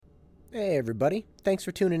Hey, everybody. Thanks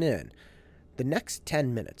for tuning in. The next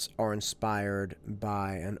 10 minutes are inspired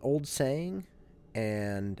by an old saying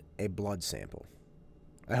and a blood sample.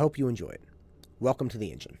 I hope you enjoy it. Welcome to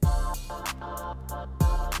the engine.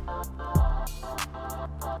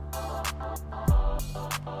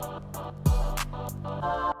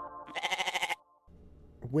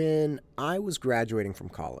 When I was graduating from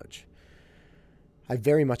college, I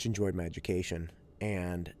very much enjoyed my education,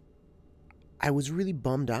 and I was really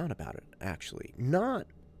bummed out about it, actually. Not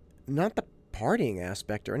the partying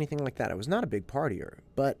aspect or anything like that. I was not a big partier,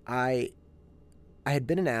 but I had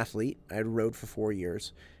been an athlete. I had rowed for 4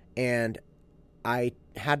 years, and I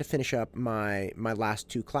had to finish up my last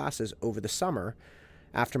two classes over the summer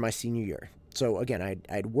after my senior year. So again,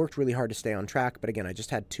 I'd worked really hard to stay on track, but again, I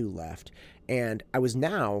just had two left, and I was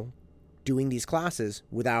now doing these classes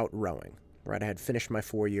without rowing. Right, I had finished my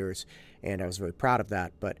 4 years, and I was very proud of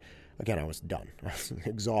that. But again, I was done. I was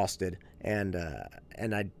exhausted, and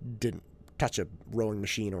I didn't touch a rowing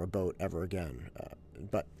machine or a boat ever again.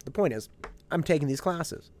 But the point is, I'm taking these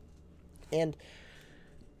classes, and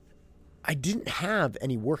I didn't have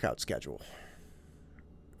any workout schedule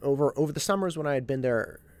over the summers when I had been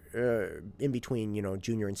there, in between,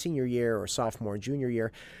 junior and senior year, or sophomore and junior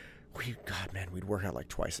year. We'd work out like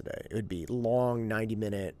twice a day. It would be long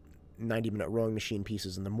 90-minute rowing machine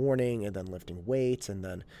pieces in the morning, and then lifting weights, and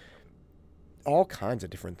then all kinds of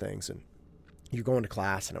different things. And you're going to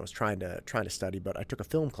class, and I was trying to study, but I took a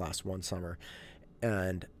film class one summer,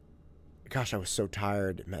 and gosh, I was so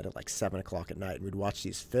tired. It met at like 7 o'clock at night, and we'd watch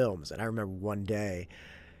these films. And I remember one day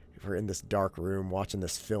we're in this dark room watching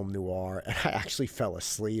this film noir, and I actually fell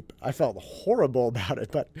asleep. I felt horrible about it,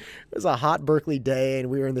 but it was a hot Berkeley day, and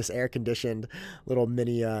we were in this air-conditioned little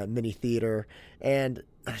mini theater, and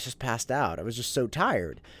I just passed out. I was just so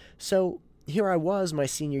tired. So here I was, my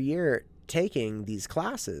senior year, taking these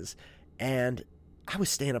classes, and I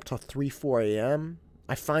was staying up till 3, 4 a.m.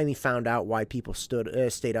 I finally found out why people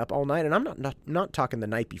stayed up all night, and I'm not talking the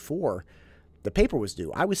night before the paper was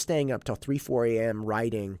due. I was staying up till 3, 4 a.m.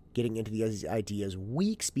 writing, getting into these ideas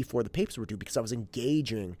weeks before the papers were due, because I was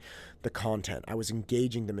engaging the content. I was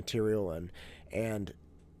engaging the material, and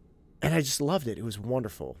I just loved it. It was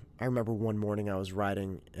wonderful. I remember one morning I was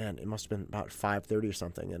writing, and it must have been about 5:30 or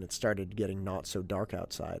something, and it started getting not so dark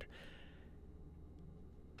outside.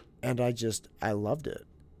 And I loved it.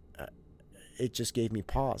 It just gave me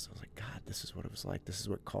pause. I was like, God, this is what it was like. This is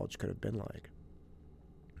what college could have been like.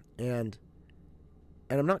 And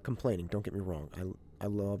I'm not complaining, don't get me wrong. I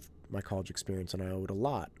loved my college experience, and I owe it a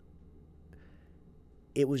lot.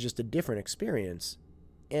 It was just a different experience.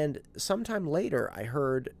 And sometime later, I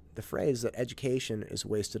heard the phrase that education is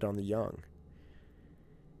wasted on the young.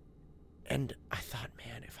 And I thought,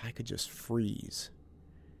 man, if I could just freeze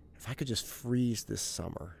this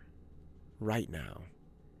summer right now,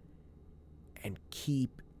 and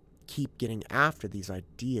keep getting after these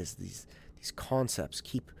ideas, these concepts,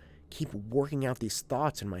 keep working out these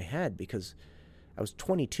thoughts in my head, because I was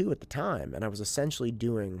 22 at the time, and I was essentially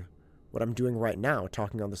doing what I'm doing right now,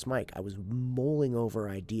 talking on this mic. I was mulling over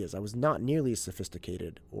ideas. I was not nearly as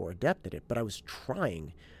sophisticated or adept at it, but I was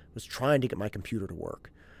trying to get my computer to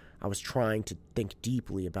work. I was trying to think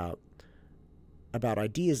deeply about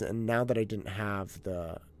ideas, and now that I didn't have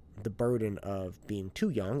the burden of being too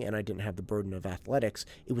young, and I didn't have the burden of athletics,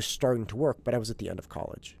 it was starting to work, but I was at the end of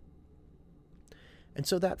college. And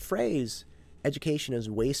so that phrase, education is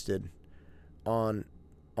wasted on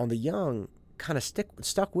the young, kind of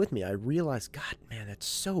stuck with me. I realized, God, man, that's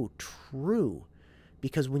so true.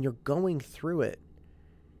 Because when you're going through it,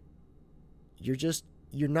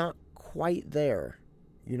 you're not quite there.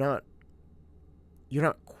 You're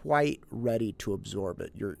not quite ready to absorb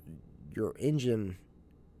it. Your engine,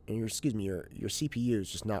 and your CPU is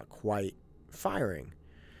just not quite firing.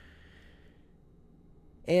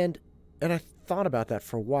 And I thought about that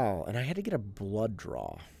for a while, and I had to get a blood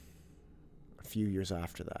draw a few years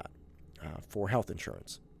after that for health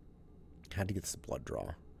insurance. I had to get this blood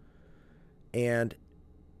draw. And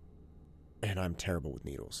I'm terrible with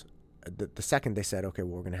needles. The second they said, okay,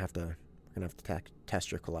 well, we're going to have to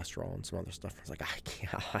test your cholesterol and some other stuff, I was like,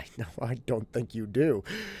 I don't think you do.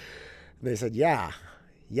 And they said, yeah,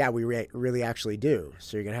 we really actually do.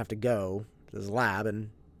 So you're going to have to go to this lab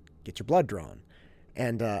and get your blood drawn.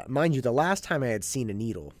 And mind you, the last time I had seen a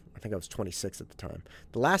needle, I think I was 26 at the time.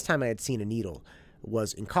 The last time I had seen a needle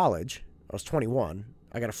was in college. I was 21.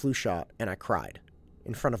 I got a flu shot, and I cried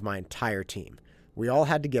in front of my entire team. We all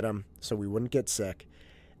had to get them so we wouldn't get sick.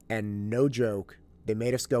 And no joke, they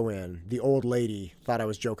made us go in. The old lady thought I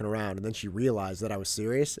was joking around, and then she realized that I was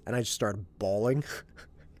serious, and I just started bawling.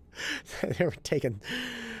 They were taking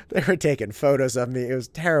They were taking photos of me. It was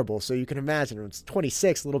terrible. So you can imagine, I was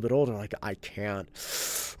 26, a little bit older, like, I can't.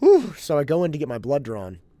 Whew. So I go in to get my blood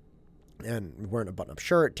drawn, and wearing a button-up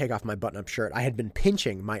shirt, take off my button-up shirt. I had been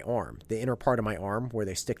pinching my arm, the inner part of my arm where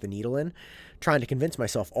they stick the needle in, trying to convince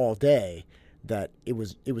myself all day that it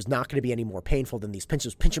was not going to be any more painful than these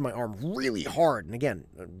pinches, pinching my arm really hard. And again,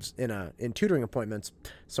 in tutoring appointments,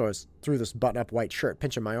 so I was through this button-up white shirt,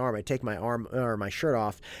 pinching my arm. I take my arm or my shirt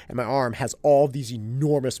off, and my arm has all these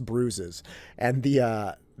enormous bruises. And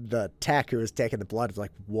the tech who was taking the blood was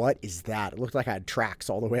like, "What is that?" It looked like I had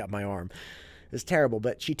tracks all the way up my arm. It's terrible.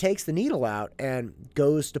 But she takes the needle out and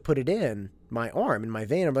goes to put it in my arm, in my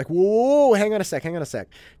vein. I'm like, whoa, hang on a sec.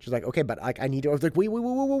 She's like, okay, but I need to. I was like, wait.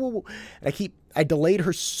 And I delayed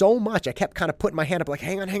her so much. I kept kind of putting my hand up, like,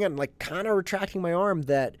 hang on, like kind of retracting my arm,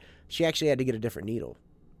 that she actually had to get a different needle.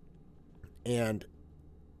 And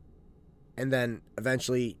then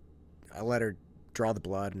eventually I let her draw the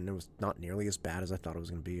blood, and it was not nearly as bad as I thought it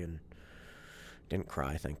was going to be, and didn't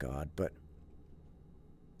cry, thank God. But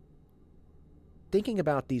thinking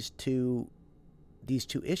about these two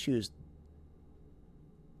issues,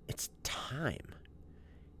 it's time.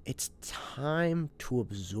 It's time to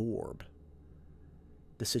absorb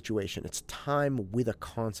the situation. It's time with a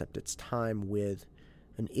concept. It's time with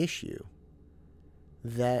an issue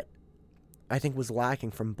that I think was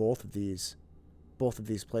lacking from both of these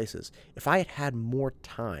places. If I had had more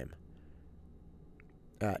time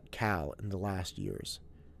at Cal in the last years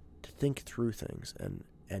to think through things and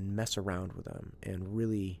mess around with them and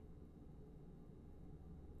really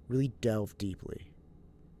delve deeply,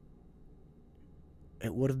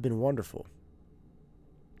 it would have been wonderful.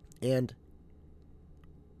 And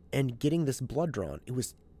getting this blood drawn,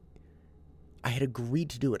 I had agreed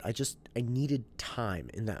to do it. I needed time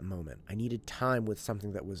in that moment. I needed time with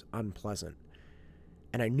something that was unpleasant.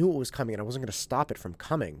 And I knew it was coming, and I wasn't going to stop it from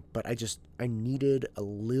coming, but I needed a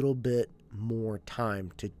little bit more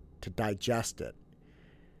time to digest it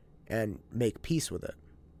and make peace with it.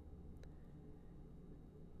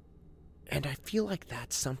 And I feel like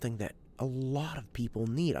that's something that a lot of people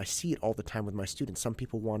need. I see it all the time with my students. Some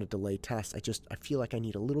people want to delay tests. I feel like I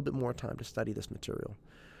need a little bit more time to study this material.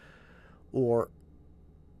 Or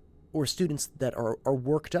students that are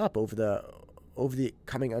worked up over the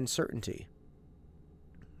coming uncertainty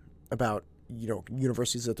about,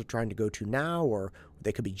 universities that they're trying to go to now, or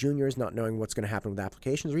they could be juniors not knowing what's going to happen with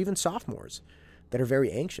applications, or even sophomores that are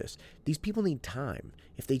very anxious. These people need time.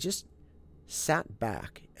 If they just sat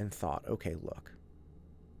back and thought, okay, look,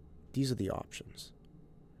 these are the options.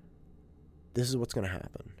 This is what's going to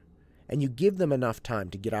happen. And you give them enough time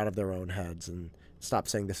to get out of their own heads and stop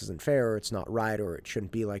saying this isn't fair, or it's not right, or it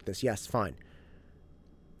shouldn't be like this. Yes, fine.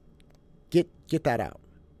 Get that out.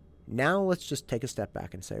 Now let's just take a step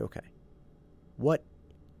back and say, okay, what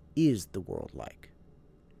is the world like?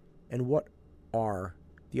 And what are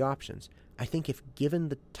the options? I think if given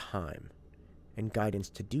the time and guidance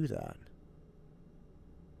to do that,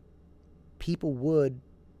 people would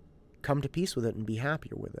come to peace with it and be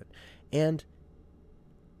happier with it. And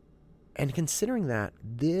considering that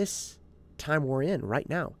this time we're in right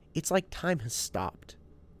now, it's like time has stopped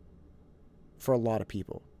for a lot of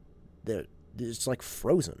people. It's like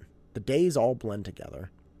frozen. The days all blend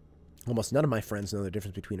together. Almost none of my friends know the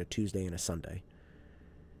difference between a Tuesday and a Sunday.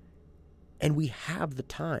 And we have the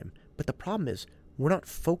time. But the problem is, we're not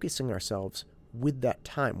focusing ourselves with that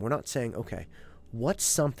time. We're not saying, okay, what's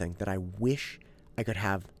something that I wish I could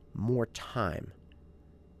have more time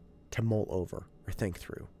to mull over or think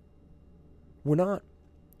through? We're not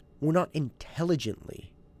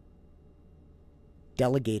intelligently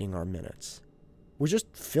delegating our minutes. We're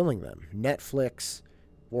just filling them. Netflix,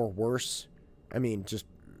 or worse. I mean, just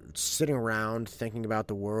sitting around thinking about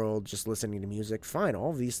the world, just listening to music. Fine,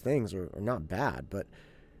 all of these things are not bad, but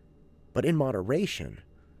in moderation.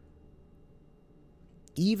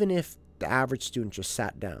 Even if the average student just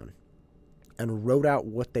sat down and wrote out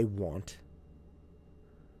what they want,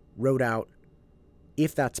 wrote out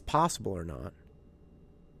if that's possible or not,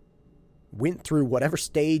 went through whatever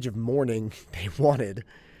stage of mourning they wanted,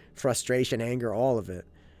 frustration, anger, all of it,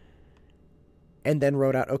 and then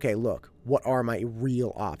wrote out, okay, look, what are my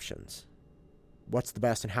real options? What's the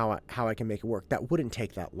best and how I can make it work? That wouldn't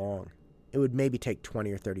take that long. It would maybe take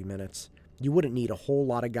 20 or 30 minutes. You wouldn't need a whole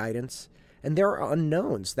lot of guidance. And there are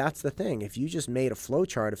unknowns. That's the thing. If you just made a flow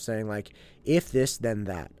chart of saying, like, if this, then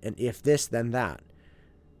that, and if this, then that,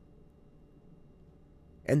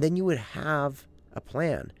 and then you would have a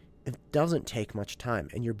plan. It doesn't take much time,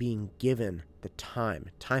 and you're being given the time.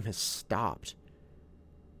 Time has stopped.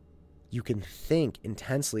 You can think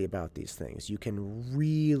intensely about these things. You can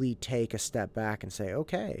really take a step back and say,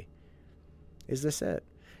 okay, is this it?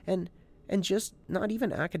 And just not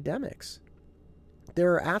even academics.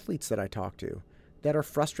 There are athletes that I talk to that are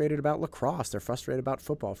frustrated about lacrosse. They're frustrated about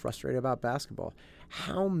football, frustrated about basketball.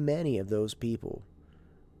 How many of those people,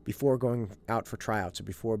 before going out for tryouts or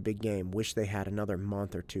before a big game, wish they had another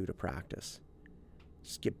month or two to practice?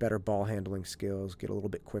 Just get better ball handling skills, get a little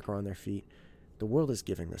bit quicker on their feet. The world is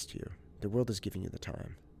giving this to you. The world is giving you the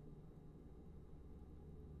time.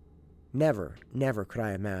 Never, never could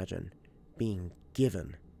I imagine being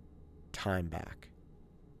given time back.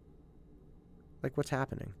 Like what's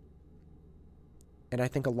happening. And I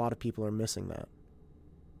think a lot of people are missing that.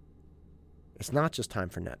 It's not just time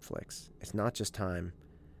for Netflix. It's not just time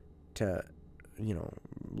to,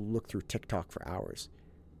 look through TikTok for hours.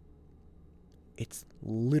 It's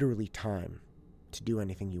literally time to do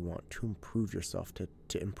anything you want, to improve yourself, to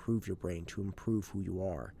improve your brain, to improve who you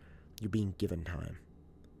are. You're being given time.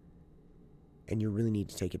 And you really need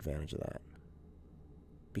to take advantage of that.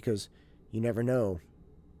 Because you never know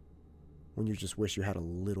when you just wish you had a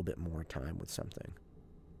little bit more time with something.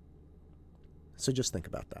 So just think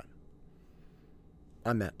about that.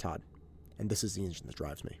 I'm Matt Todd, and this is the engine that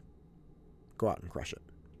drives me. Go out and crush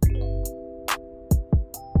it.